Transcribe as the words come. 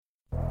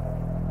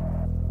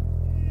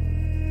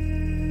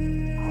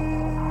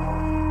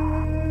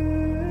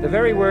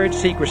very word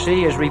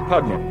secrecy is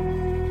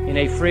repugnant in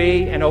a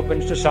free and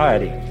open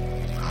society.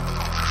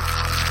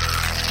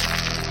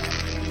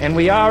 And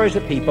we are, as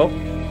a people,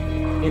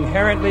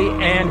 inherently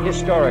and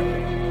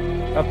historically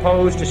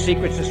opposed to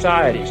secret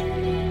societies,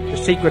 to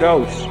secret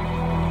oaths,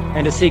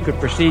 and to secret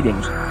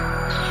proceedings.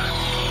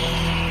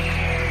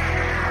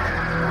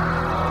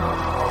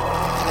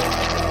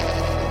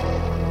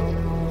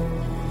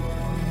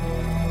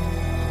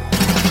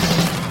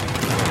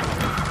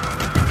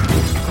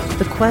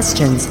 The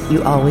questions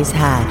you always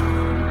had.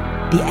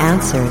 The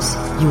answers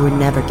you were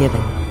never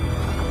given.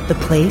 The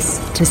place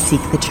to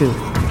seek the truth.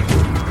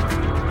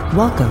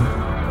 Welcome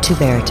to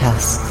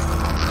Veritas.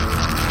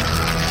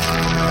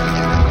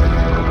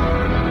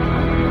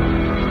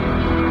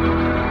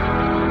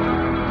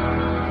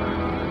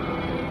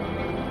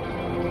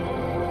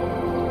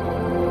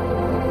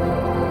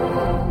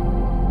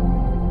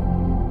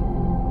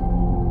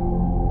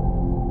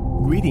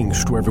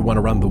 Greetings to everyone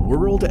around the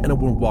world, and a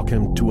warm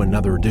welcome to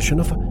another edition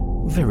of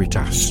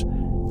Veritas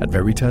at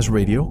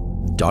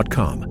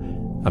veritasradio.com.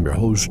 I'm your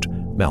host,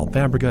 Mal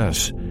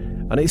Fabregas,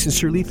 and I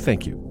sincerely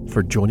thank you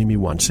for joining me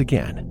once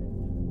again.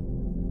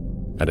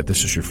 And if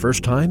this is your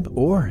first time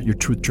or your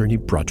truth journey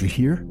brought you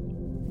here,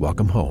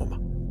 welcome home.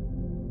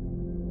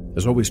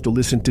 As always, to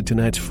listen to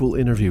tonight's full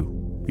interview,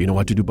 you know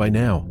what to do by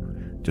now.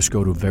 Just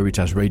go to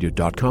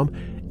veritasradio.com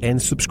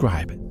and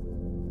subscribe.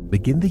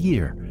 Begin the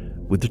year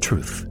with the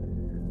truth.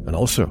 And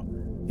also,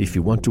 if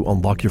you want to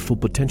unlock your full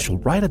potential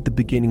right at the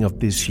beginning of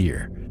this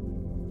year,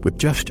 with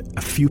just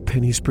a few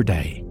pennies per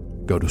day,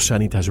 go to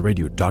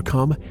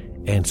sanitasradio.com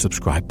and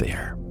subscribe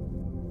there.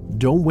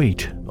 Don't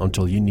wait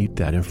until you need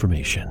that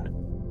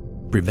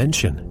information.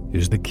 Prevention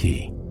is the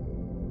key.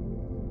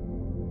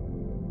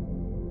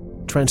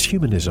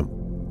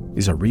 Transhumanism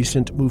is a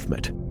recent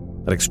movement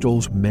that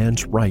extols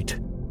man's right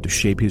to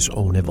shape his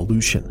own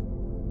evolution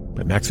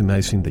by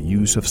maximizing the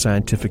use of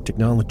scientific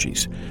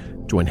technologies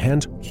to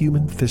enhance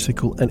human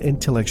physical and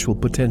intellectual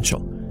potential.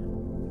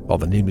 While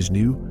the name is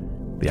new,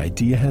 the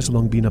idea has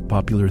long been a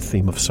popular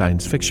theme of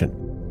science fiction,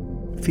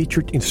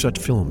 featured in such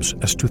films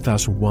as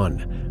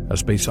 2001, A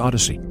Space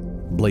Odyssey,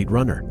 Blade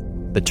Runner,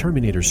 the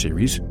Terminator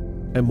series,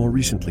 and more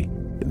recently,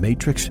 The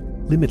Matrix,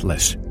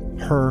 Limitless,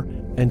 Her,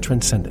 and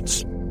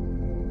Transcendence.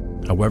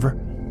 However,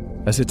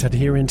 as its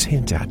adherents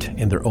hint at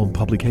in their own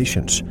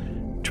publications,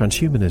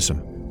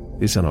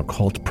 transhumanism is an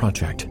occult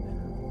project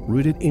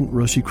rooted in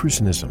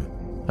Rosicrucianism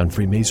and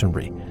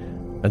Freemasonry,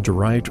 and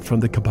derived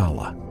from the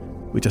Kabbalah,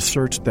 which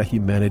asserts that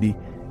humanity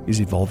is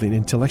evolving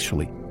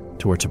intellectually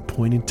towards a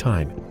point in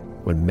time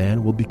when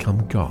man will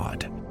become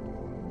God.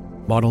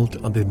 Modeled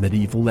on the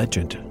medieval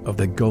legend of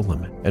the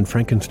Golem and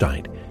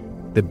Frankenstein,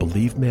 they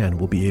believe man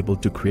will be able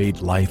to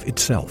create life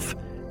itself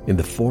in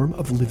the form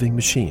of living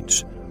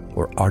machines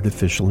or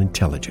artificial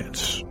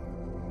intelligence.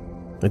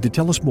 And to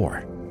tell us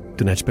more,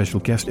 tonight's special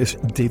guest is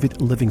David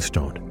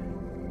Livingstone.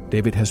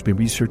 David has been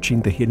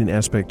researching the hidden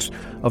aspects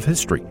of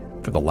history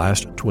for the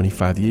last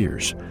 25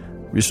 years,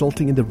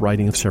 resulting in the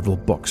writing of several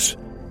books.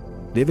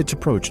 David's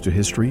approach to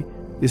history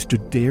is to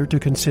dare to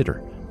consider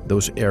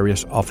those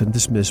areas often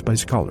dismissed by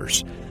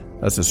scholars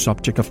as the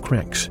subject of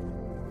cranks,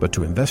 but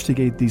to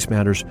investigate these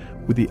matters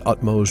with the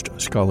utmost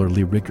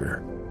scholarly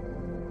rigor.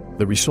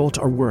 The result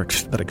are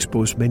works that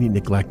expose many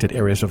neglected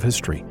areas of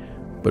history,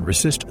 but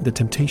resist the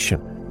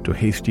temptation to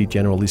hasty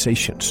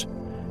generalizations,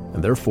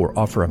 and therefore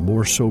offer a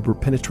more sober,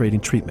 penetrating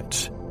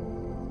treatment.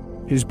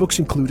 His books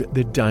include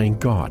The Dying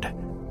God,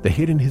 The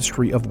Hidden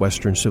History of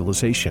Western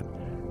Civilization,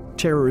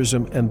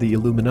 Terrorism and the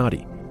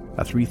Illuminati,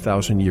 A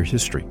 3,000-Year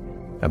History,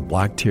 and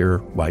Black Terror,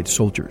 White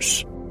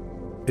Soldiers,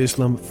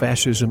 Islam,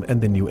 Fascism, and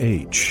the New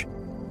Age.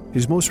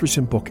 His most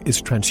recent book is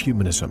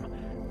Transhumanism,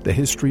 The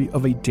History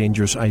of a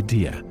Dangerous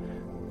Idea,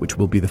 which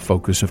will be the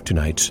focus of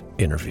tonight's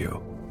interview.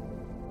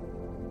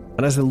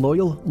 And as a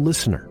loyal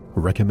listener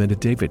who recommended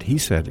David, he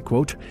said,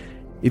 quote,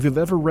 "If you've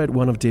ever read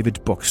one of David's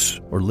books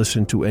or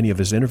listened to any of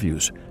his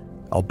interviews,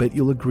 I'll bet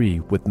you'll agree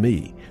with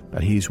me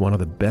that he's one of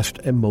the best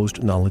and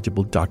most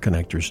knowledgeable dot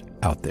connectors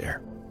out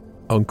there."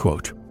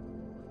 Unquote.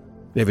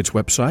 David's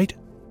website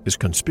is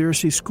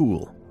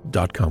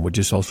conspiracyschool.com, which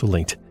is also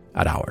linked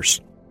at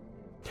ours.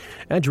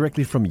 And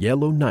directly from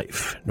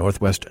Yellowknife,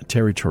 Northwest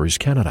Territories,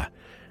 Canada,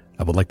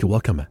 I would like to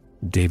welcome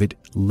David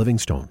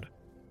Livingstone.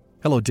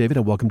 Hello, David,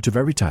 and welcome to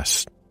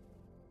Veritas.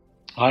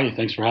 Hi,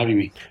 thanks for having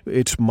me.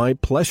 It's my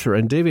pleasure.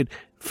 And David,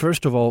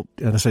 first of all,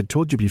 and as I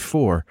told you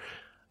before,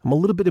 I'm a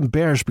little bit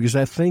embarrassed because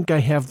I think I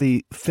have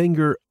the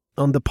finger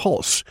on the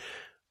pulse.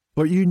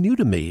 But you're new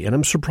to me, and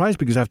I'm surprised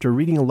because after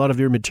reading a lot of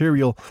your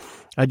material,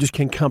 I just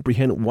can't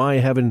comprehend why I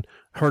haven't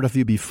heard of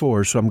you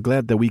before, so I'm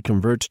glad that we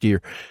converged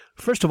here.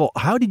 First of all,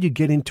 how did you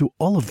get into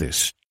all of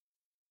this?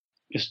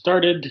 It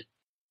started,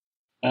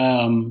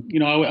 I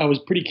was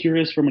pretty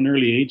curious from an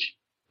early age.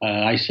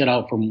 I set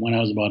out from when I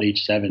was about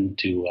age 7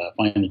 to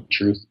find the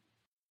truth.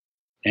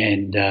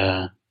 And,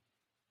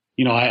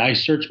 I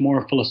searched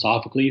more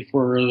philosophically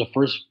for the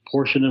first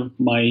portion of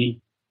my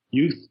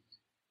youth.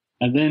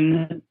 And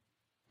then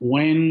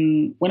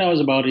when I was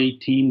about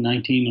 18,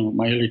 19, or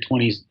my early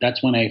 20s,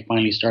 that's when I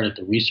finally started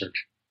to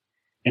research.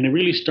 And it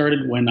really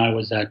started when I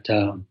was at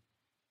an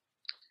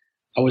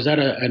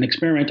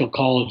experimental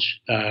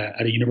college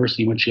at a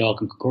university in Montreal,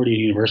 Concordia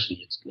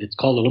University. It's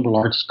called the Liberal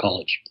Arts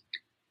College.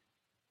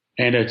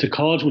 And it's a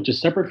college which is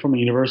separate from a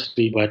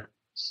university, but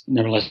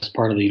nevertheless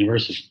part of the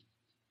university.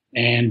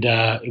 And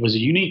it was a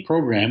unique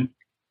program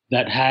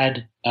that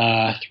had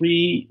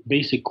 3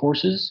 basic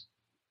courses,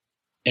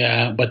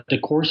 but the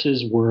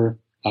courses were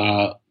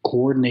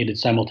coordinated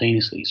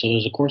simultaneously. So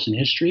there's a course in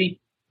history,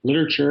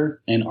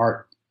 literature, and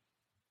art.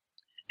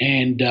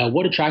 And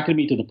what attracted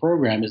me to the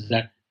program is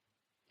that,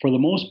 for the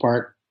most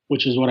part,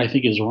 which is what I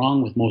think is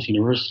wrong with most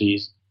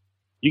universities,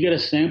 you get a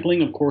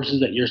sampling of courses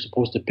that you're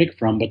supposed to pick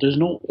from, but there's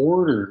no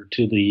order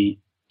to the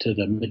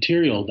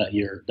material that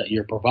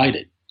you're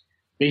provided.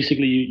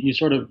 Basically, you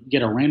sort of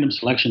get a random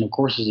selection of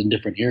courses in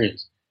different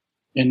areas.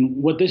 And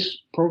what this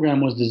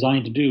program was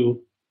designed to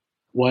do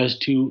was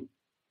to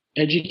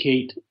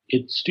educate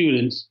its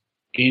students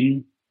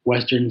in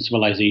Western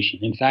civilization.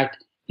 In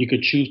fact, you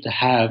could choose to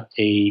have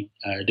a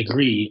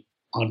degree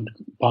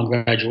upon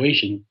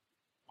graduation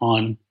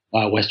on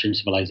Western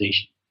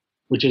civilization,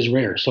 which is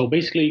rare. So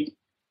basically,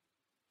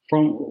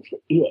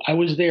 I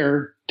was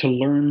there to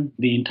learn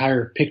the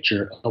entire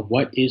picture of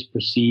what is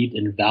perceived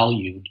and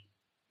valued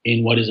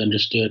in what is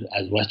understood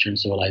as Western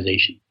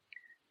civilization.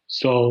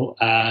 So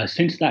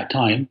since that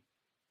time,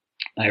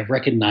 I've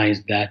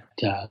recognized that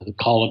the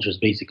college was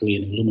basically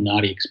an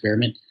Illuminati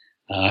experiment,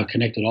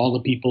 connected all the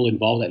people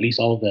involved, at least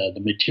all the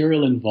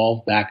material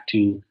involved, back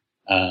to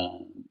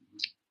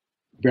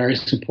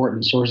various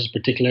important sources,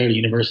 particularly the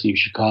University of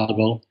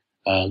Chicago,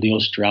 Leo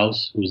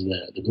Strauss, who's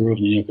the guru of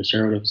the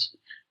neoconservatives.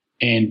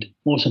 And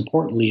most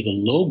importantly, the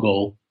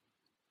logo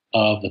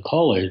of the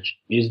college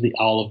is the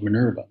Owl of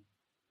Minerva.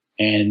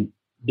 And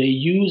they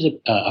use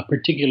a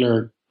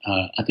particular,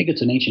 I think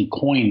it's an ancient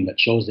coin that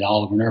shows the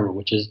Owl of Minerva,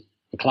 which is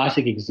a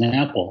classic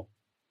example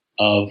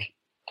of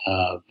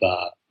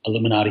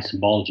Illuminati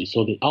symbology.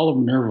 So the Owl of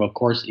Minerva, of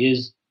course,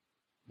 is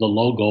the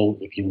logo,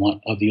 if you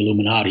want, of the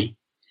Illuminati,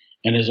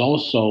 and is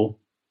also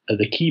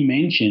the key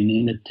mention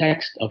in the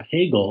text of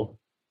Hegel,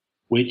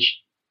 which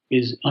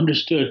is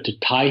understood to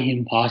tie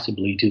him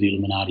possibly to the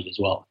Illuminati as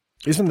well.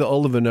 Isn't the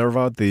Owl of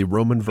Minerva the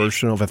Roman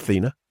version of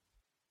Athena?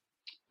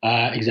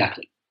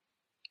 Exactly.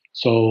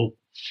 So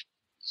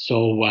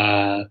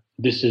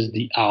this is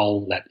the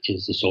owl that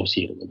is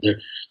associated with it.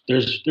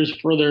 There's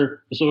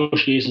further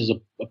associations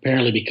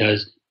apparently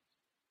because,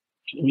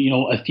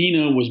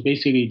 Athena was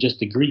basically just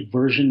the Greek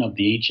version of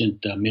the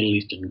ancient Middle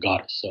Eastern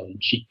goddess. So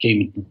she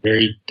came in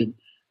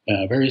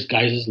various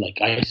guises like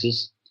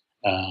Isis,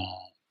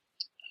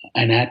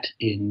 Anat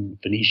in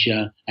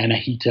Phoenicia,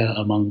 Anahita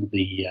among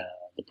the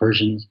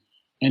Persians,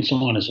 and so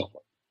on and so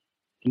forth.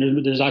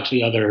 And there's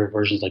actually other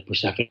versions like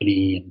Persephone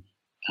and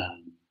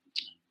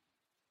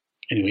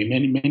anyway,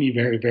 many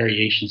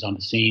variations on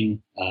the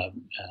same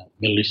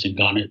Middle Eastern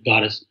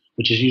goddess,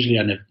 which is usually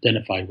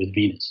identified with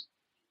Venus.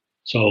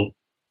 So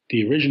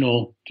the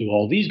original to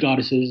all these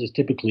goddesses is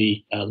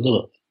typically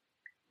Lilith,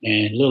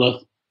 and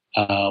Lilith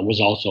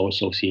was also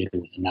associated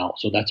with an owl.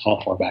 So that's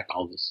how far back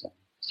all this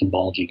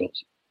symbology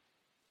goes.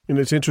 And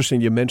it's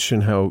interesting you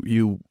mentioned how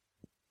you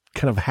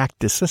kind of hacked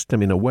the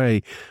system in a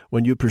way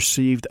when you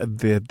perceived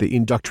that the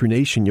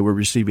indoctrination you were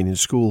receiving in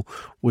school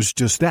was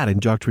just that,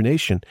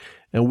 indoctrination.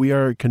 And we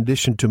are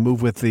conditioned to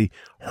move with the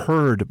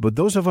herd. But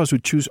those of us who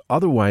choose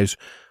otherwise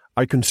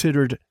are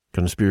considered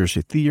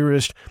conspiracy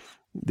theorists.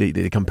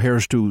 They compare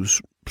us to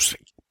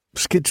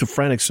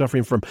schizophrenic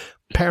suffering from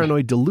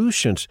paranoid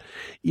delusions.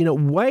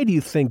 Why do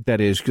you think that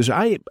is? Because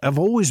I have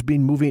always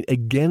been moving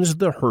against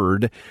the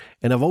herd,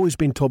 and I've always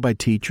been told by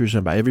teachers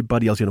and by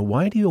everybody else,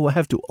 why do you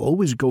have to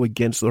always go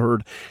against the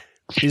herd?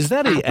 Is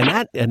that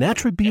an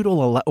attribute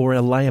or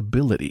a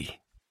liability?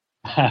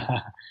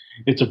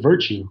 It's a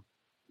virtue.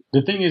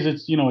 The thing is,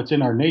 it's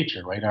in our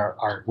nature, right?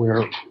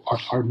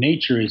 Our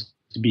nature is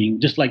to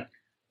being just like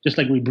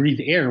we breathe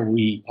air.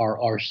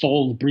 Our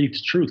soul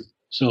breathes truth.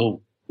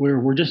 So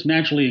we're just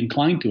naturally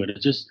inclined to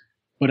it.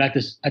 But at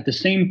the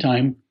same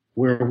time,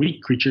 we're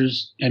weak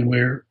creatures, and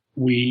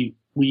we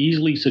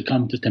easily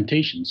succumb to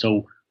temptation.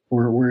 So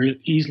we're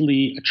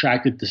easily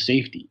attracted to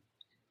safety,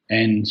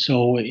 and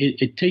so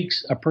it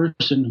takes a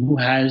person who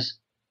has.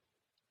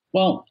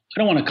 Well, I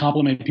don't want to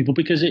compliment people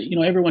because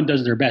everyone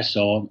does their best.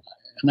 So I'm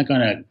not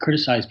going to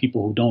criticize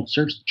people who don't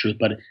search the truth,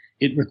 but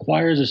it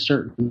requires a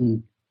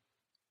certain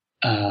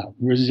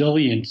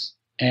resilience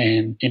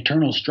and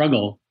internal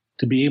struggle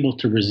to be able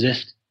to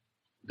resist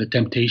the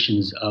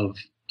temptations of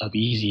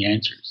easy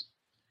answers.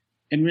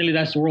 And really,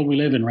 that's the world we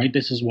live in, right?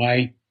 This is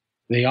why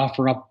they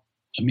offer up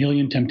a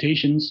million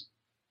temptations,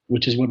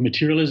 which is what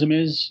materialism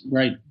is,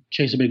 right?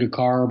 Chase a bigger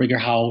car, a bigger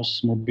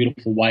house, more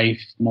beautiful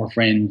wife, more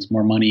friends,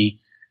 more money.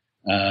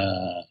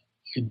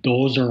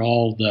 Those are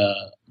all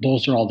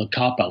the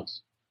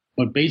cop-outs.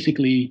 But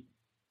basically,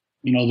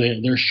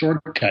 they're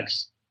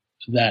shortcuts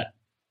that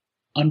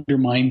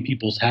undermine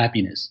people's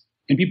happiness.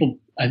 And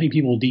I think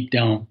people deep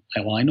down,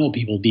 I know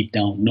people deep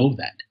down know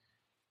that.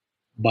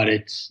 But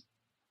it's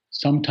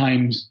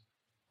sometimes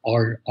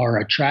our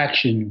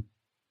attraction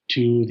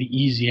to the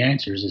easy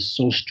answers is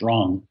so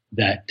strong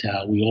that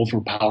we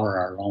overpower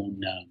our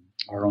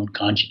own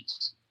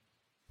conscience.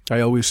 I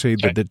always say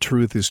that the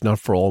truth is not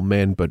for all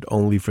men, but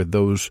only for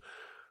those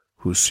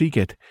who seek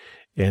it.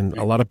 And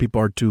a lot of people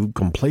are too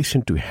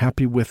complacent, too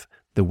happy with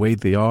the way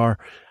they are.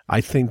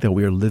 I think that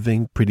we are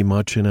living pretty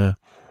much in a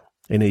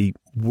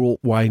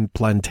worldwide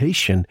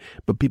plantation,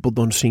 but people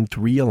don't seem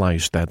to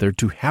realize that. They're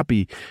too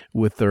happy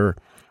with their...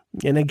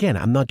 And again,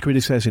 I'm not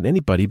criticizing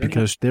anybody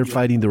because they're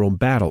fighting their own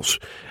battles.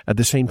 At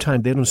the same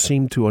time, they don't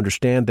seem to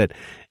understand that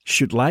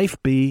should life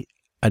be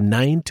a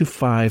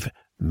 9-to-5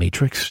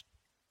 matrix?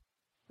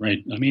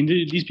 Right. I mean,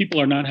 these people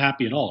are not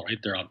happy at all, right?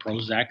 They're on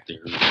Prozac.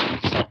 They're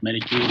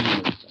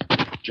self-medicating with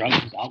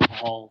drugs,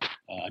 alcohol,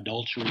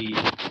 adultery,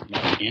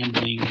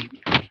 gambling.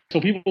 So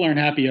people aren't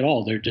happy at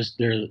all. They're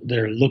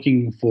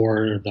looking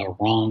for the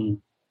wrong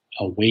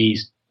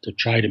ways to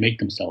try to make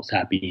themselves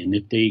happy. And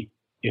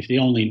if they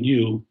only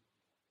knew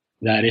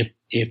that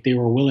if they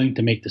were willing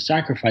to make the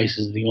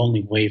sacrifices, the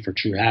only way for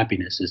true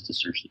happiness is to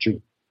search the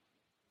truth.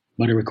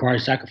 But it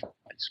requires sacrifice.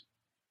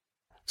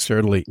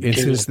 Certainly.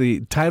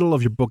 The title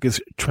of your book is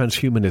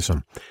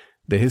Transhumanism,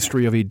 The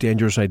History of a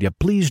Dangerous Idea.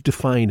 Please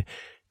define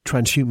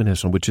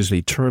transhumanism, which is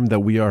a term that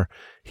we are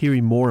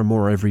hearing more and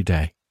more every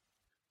day.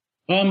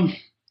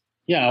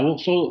 Yeah, well,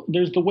 so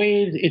there's the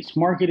way it's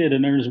marketed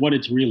and there's what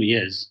it really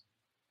is.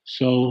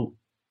 So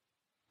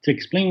to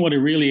explain what it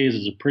really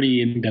is a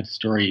pretty in-depth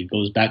story. It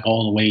goes back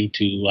all the way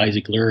to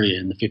Isaac Luria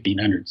in the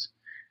 1500s.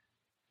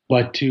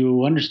 But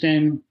to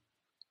understand,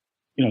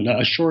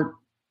 a short,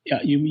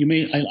 I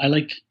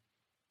like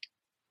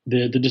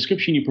the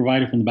description you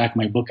provided from the back of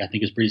my book. I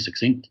think is pretty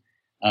succinct.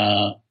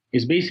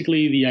 Is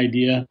basically the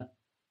idea.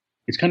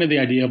 It's kind of the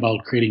idea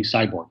about creating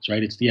cyborgs,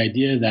 right? It's the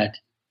idea that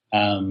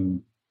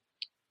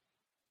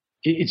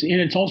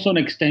it's also an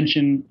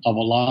extension of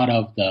a lot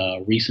of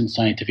the recent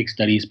scientific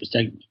studies,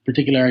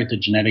 particularly to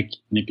genetic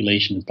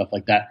manipulation and stuff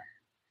like that.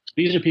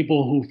 These are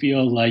people who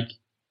feel like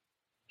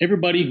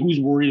everybody who's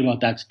worried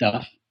about that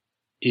stuff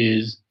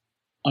is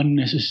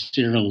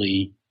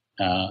unnecessarily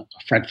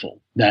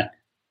fretful. That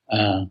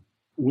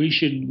we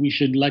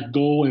should let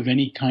go of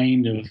any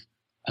kind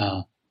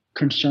of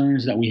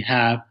concerns that we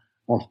have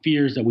or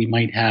fears that we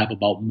might have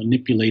about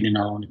manipulating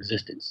our own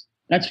existence.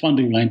 That's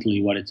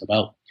fundamentally what it's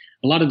about.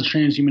 A lot of the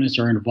transhumanists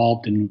are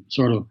involved in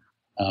sort of,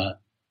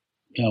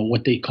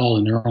 what they call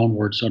in their own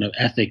words, sort of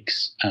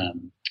ethics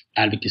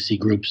advocacy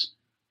groups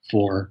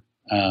for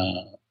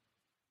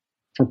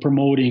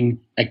promoting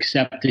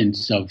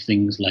acceptance of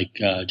things like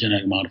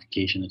genetic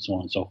modification and so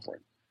on and so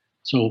forth.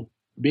 So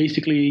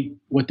basically,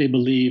 what they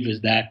believe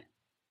is that,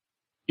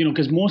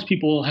 because most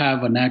people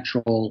have a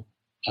natural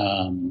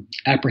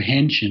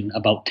apprehension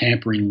about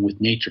tampering with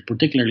nature,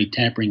 particularly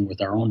tampering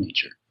with our own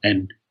nature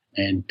and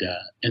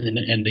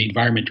the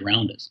environment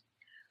around us.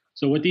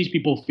 So what these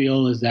people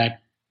feel is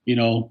that,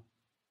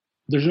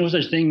 there's no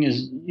such thing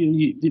as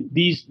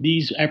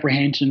these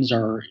apprehensions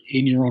are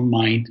in your own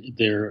mind.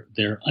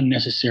 They're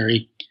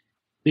unnecessary.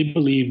 They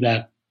believe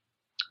that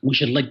we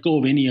should let go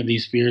of any of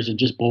these fears and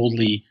just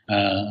boldly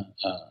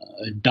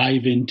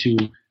dive into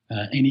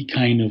any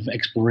kind of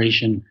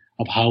exploration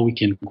of how we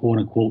can, quote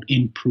unquote,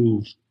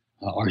 improve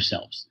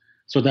ourselves.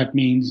 So that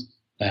means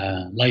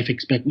life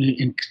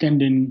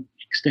extending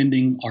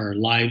our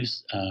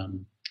lives,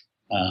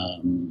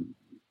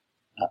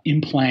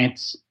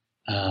 implants,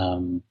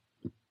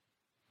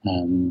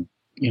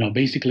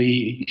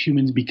 basically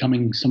humans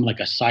becoming some like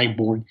a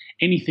cyborg,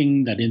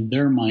 anything that in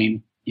their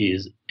mind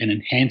is an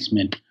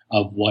enhancement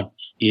of what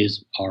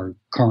are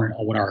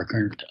our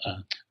current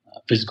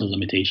physical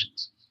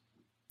limitations.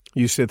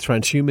 You said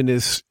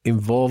transhumanists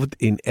involved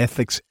in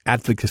ethics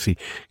advocacy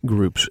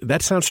groups.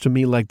 That sounds to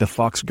me like the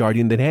fox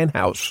guarding the hen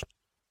house.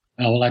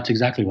 Well, that's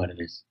exactly what it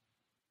is.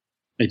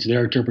 It's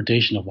their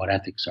interpretation of what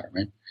ethics are,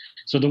 right?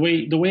 So the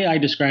way I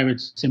describe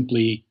it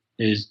simply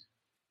is,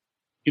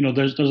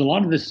 there's a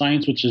lot of this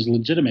science which is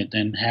legitimate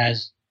and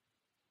has,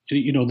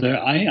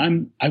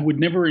 I would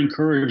never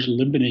encourage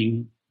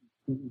limiting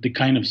the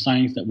kind of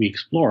science that we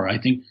explore. I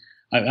think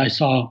I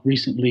saw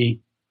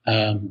recently,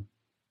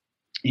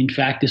 in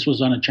fact, this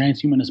was on a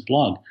transhumanist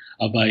blog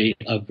of a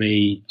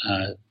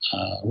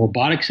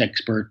robotics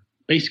expert.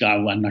 Basically,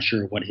 I'm not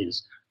sure what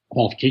his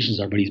qualifications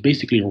are, but he's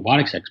basically a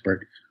robotics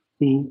expert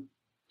who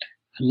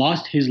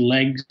lost his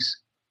legs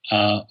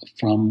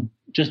from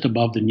just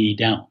above the knee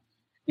down.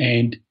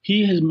 And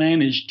he has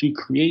managed to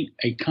create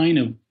a kind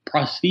of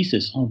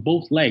prosthesis on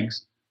both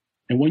legs.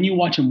 And when you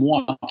watch him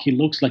walk, he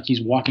looks like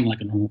he's walking like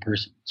a normal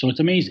person. So it's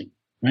amazing,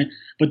 right?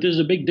 But there's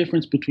a big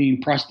difference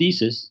between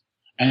prosthesis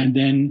and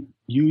then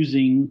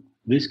using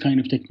this kind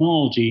of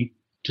technology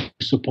to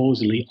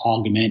supposedly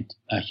augment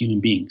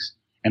human beings.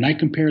 And I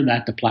compare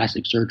that to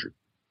plastic surgery.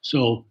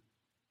 So,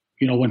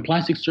 when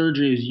plastic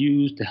surgery is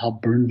used to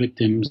help burn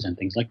victims and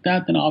things like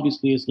that, then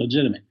obviously it's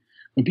legitimate.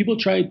 When people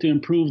try to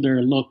improve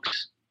their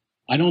looks,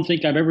 I don't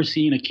think I've ever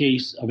seen a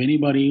case of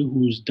anybody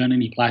who's done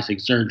any plastic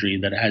surgery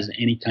that has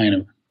any kind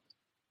of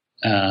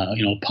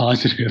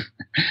positive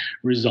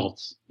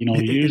results.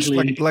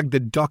 Usually it's like the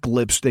duck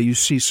lips that you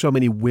see so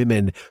many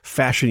women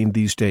fashioning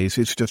these days.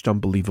 It's just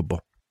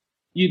unbelievable.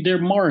 They're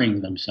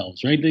marring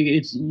themselves, right?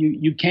 It's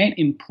you can't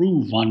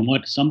improve on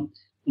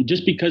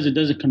just because it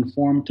doesn't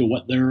conform to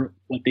what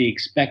they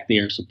expect they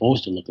are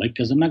supposed to look like.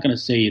 Because I'm not going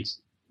to say it's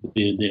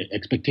the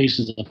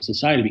expectations of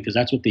society, because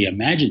that's what they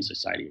imagine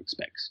society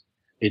expects.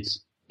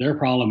 It's their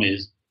problem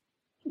is,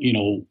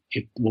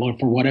 if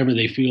for whatever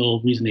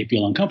reason they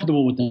feel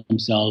uncomfortable with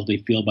themselves, they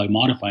feel by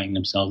modifying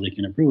themselves they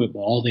can improve it. But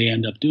all they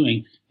end up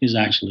doing is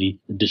actually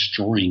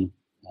destroying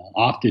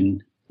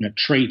often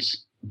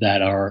traits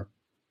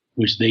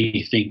which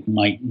they think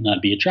might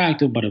not be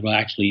attractive, but are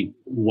actually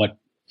what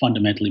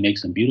fundamentally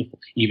makes them beautiful,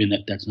 even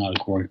if that's not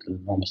according to the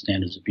normal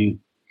standards of beauty.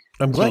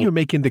 I'm glad you're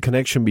making the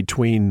connection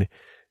between,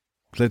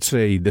 let's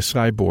say, the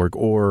cyborg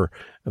or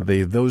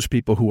those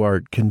people who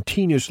are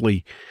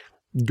continuously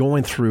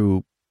going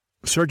through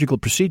surgical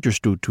procedures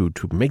to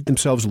make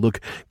themselves look,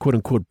 quote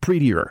unquote,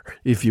 prettier,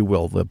 if you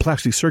will. The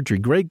plastic surgery,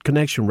 great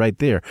connection right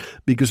there,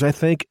 because I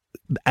think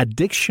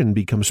addiction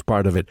becomes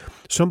part of it.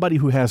 Somebody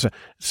who has, an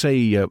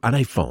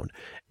iPhone,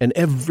 and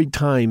every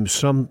time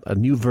a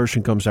new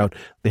version comes out,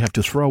 they have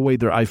to throw away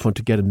their iPhone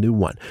to get a new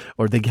one,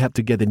 or they have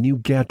to get a new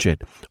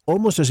gadget,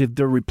 almost as if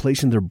they're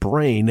replacing their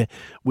brain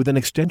with an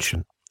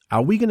extension.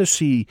 Are we going to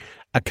see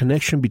a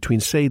connection between,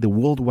 say, the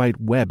World Wide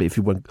Web, if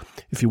you want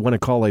to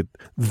call it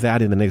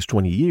that, in the next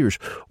 20 years,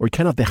 or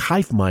kind of the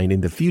hive mind in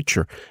the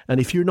future?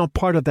 And if you're not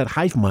part of that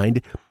hive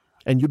mind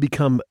and you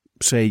become,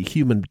 say,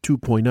 human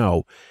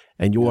 2.0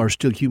 and you are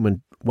still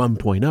human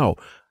 1.0,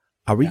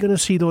 are we going to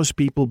see those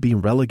people being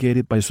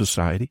relegated by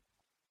society?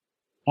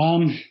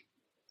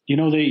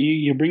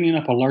 You're bringing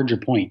up a larger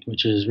point,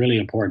 which is really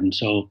important.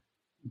 So,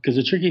 because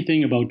the tricky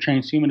thing about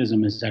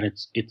transhumanism is that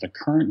it's a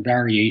current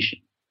variation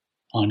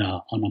on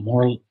a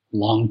more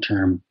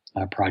long-term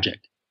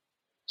project.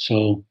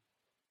 So,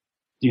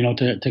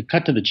 to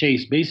cut to the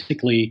chase,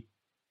 basically,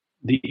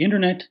 the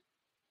internet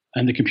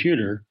and the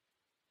computer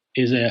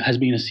has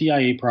been a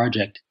CIA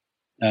project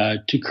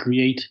to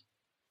create.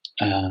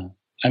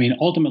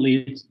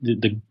 Ultimately,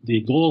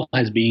 the goal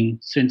has been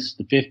since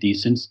the 50s,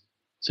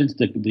 since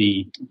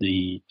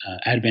the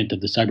advent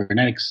of the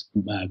cybernetics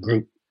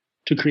group,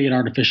 to create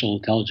artificial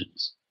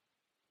intelligence,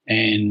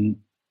 and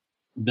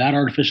that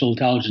artificial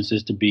intelligence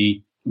is to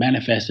be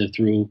manifested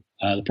through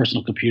the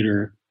personal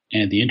computer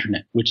and the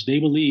internet, which they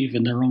believe,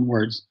 in their own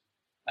words,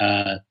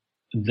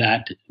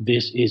 that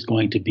this is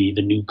going to be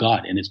the new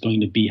God, and it's going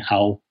to be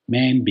how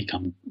man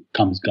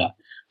becomes God.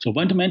 So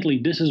fundamentally,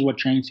 this is what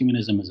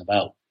transhumanism is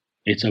about.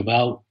 It's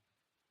about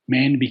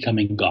man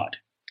becoming God.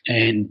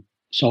 And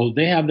so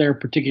they have their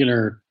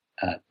particular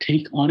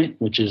take on it,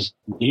 which is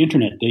the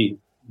internet.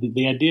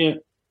 The idea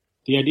of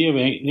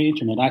the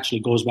internet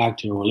actually goes back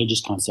to a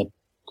religious concept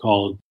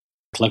called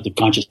collective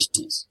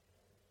consciousness.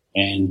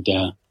 And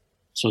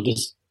so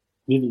this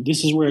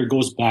is where it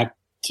goes back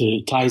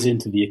ties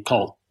into the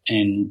occult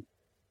and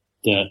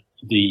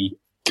the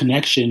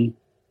connection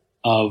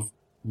of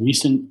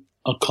recent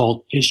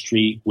occult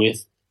history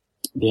with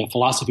the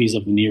philosophies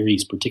of the Near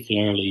East,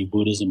 particularly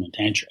Buddhism and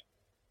Tantra.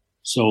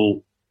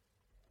 So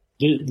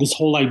this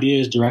whole idea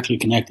is directly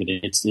connected.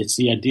 It's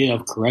the idea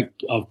of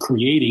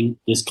creating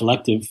this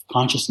collective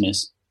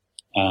consciousness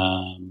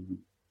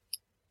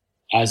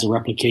as a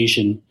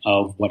replication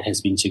of what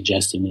has been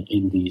suggested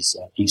in these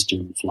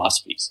Eastern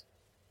philosophies.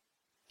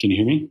 Can you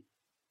hear me?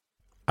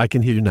 I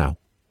can hear you now.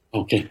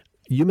 Okay.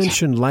 You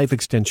mentioned life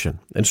extension,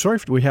 and sorry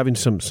if we're having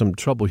some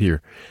trouble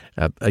here.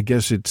 I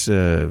guess it's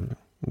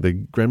the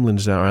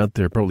gremlins are out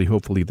there. Probably,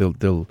 hopefully,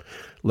 they'll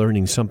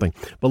learning something.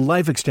 But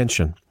life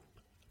extension,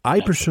 I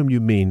presume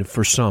you mean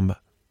for some,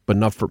 but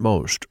not for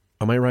most.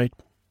 Am I right?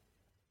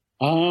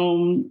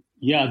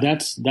 Yeah,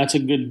 that's a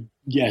good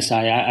guess.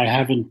 I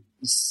haven't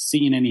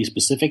seen any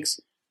specifics,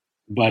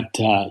 but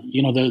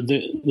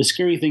the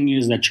scary thing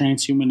is that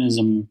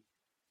transhumanism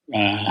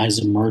has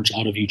emerged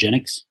out of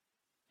eugenics,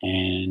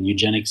 and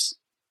eugenics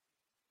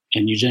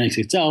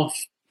itself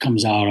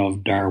comes out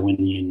of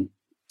Darwinian.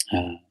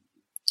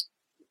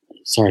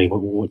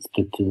 What's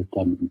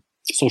the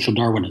social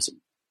Darwinism?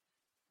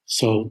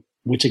 So,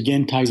 which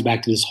again ties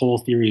back to this whole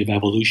theory of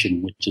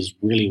evolution, which is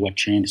really what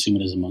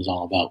transhumanism is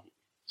all about.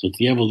 So it's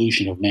the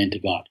evolution of man to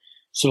God.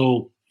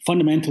 So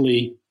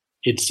fundamentally,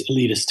 it's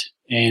elitist.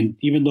 And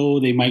even though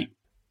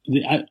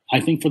I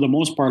think for the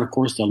most part, of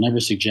course, they'll never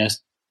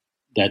suggest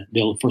that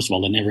they'll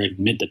never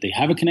admit that they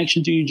have a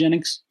connection to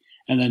eugenics.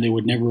 And then they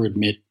would never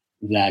admit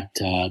that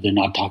they're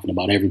not talking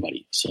about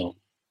everybody. So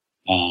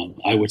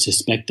I would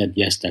suspect that,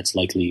 yes, that's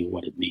likely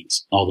what it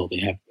means. Although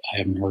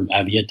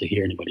I've yet to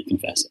hear anybody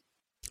confess it.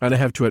 And I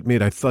have to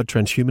admit, I thought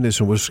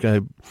transhumanism was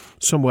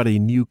somewhat a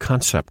new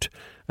concept,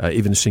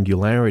 even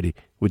singularity,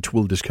 which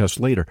we'll discuss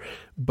later.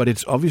 But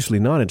it's obviously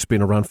not. It's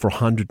been around for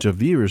hundreds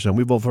of years. And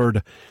we've all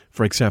heard,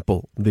 for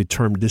example, the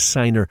term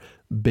designer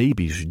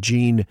babies,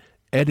 gene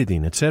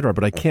editing, etc.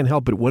 But I can't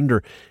help but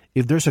wonder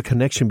if there's a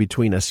connection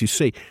between, as you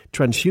say,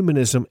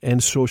 transhumanism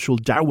and social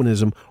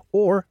Darwinism,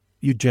 or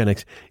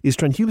eugenics. Is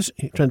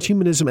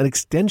transhumanism an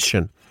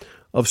extension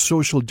of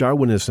social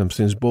Darwinism,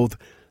 since both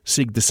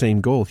seek the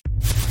same goal?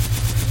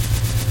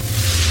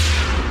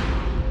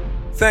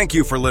 Thank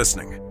you for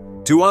listening.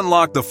 To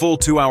unlock the full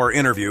 2-hour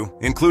interview,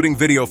 including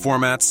video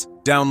formats,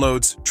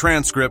 downloads,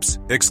 transcripts,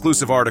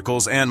 exclusive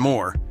articles, and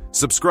more,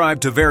 subscribe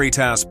to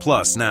Veritas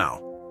Plus now.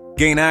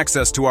 Gain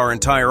access to our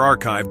entire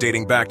archive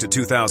dating back to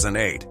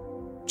 2008.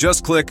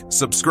 Just click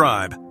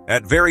subscribe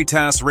at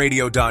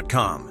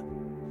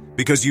veritasradio.com.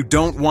 Because you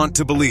don't want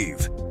to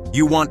believe,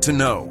 you want to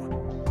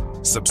know.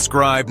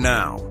 Subscribe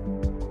now.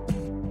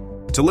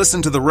 To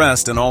listen to the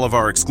rest and all of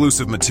our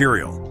exclusive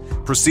material,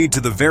 proceed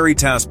to the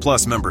Veritas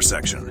Plus member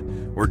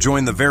section or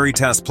join the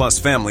Veritas Plus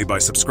family by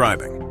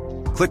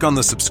subscribing. Click on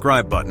the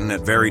subscribe button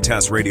at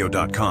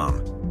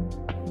veritasradio.com.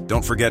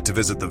 Don't forget to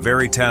visit the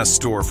Veritas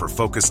store for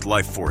focused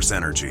life force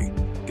energy.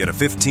 Get a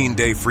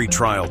 15-day free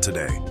trial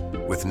today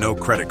with no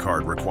credit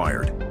card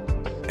required.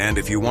 And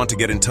if you want to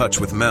get in touch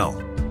with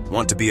Mel,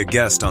 want to be a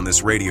guest on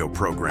this radio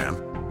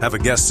program, have a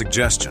guest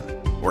suggestion,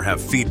 or have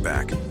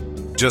feedback,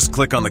 just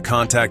click on the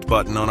contact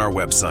button on our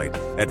website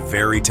at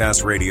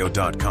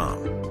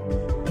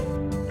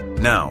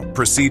veritasradio.com. Now,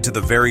 proceed to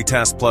the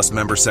Veritas Plus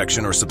member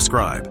section or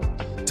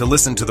subscribe to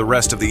listen to the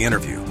rest of the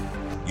interview.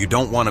 You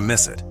don't want to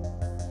miss it.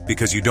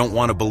 Because you don't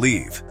want to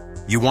believe,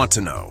 you want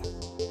to know.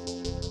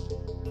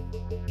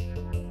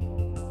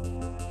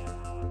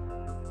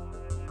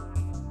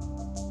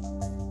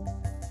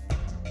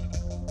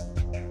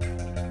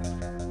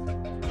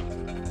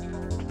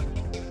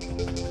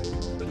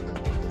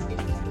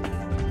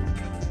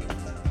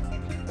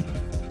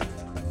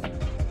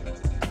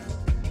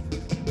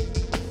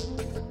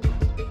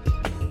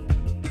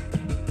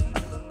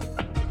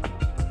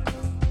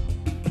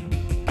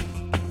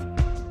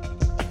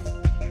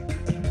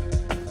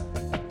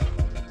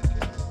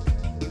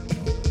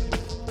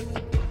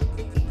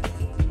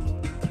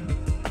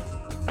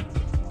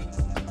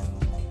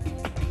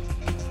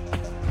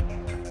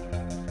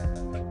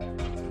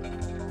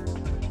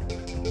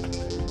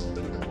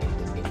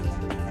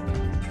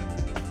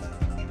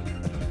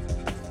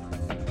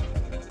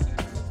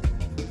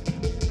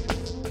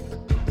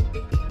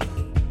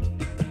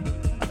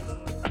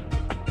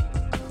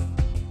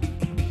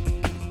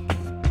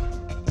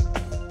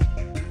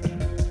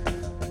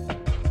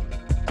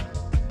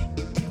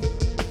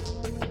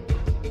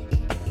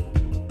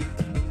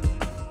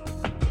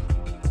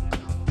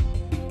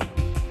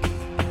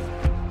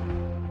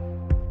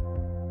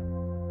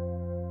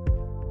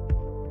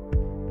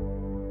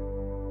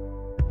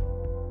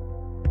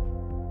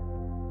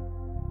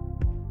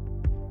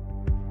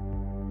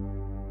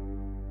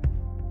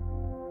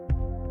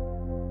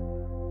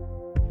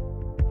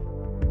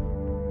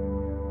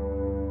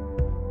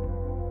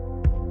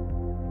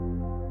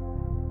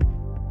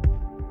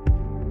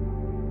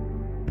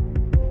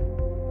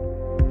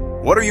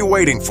 What are you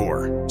waiting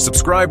for?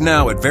 Subscribe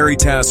now at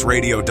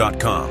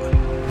veritasradio.com.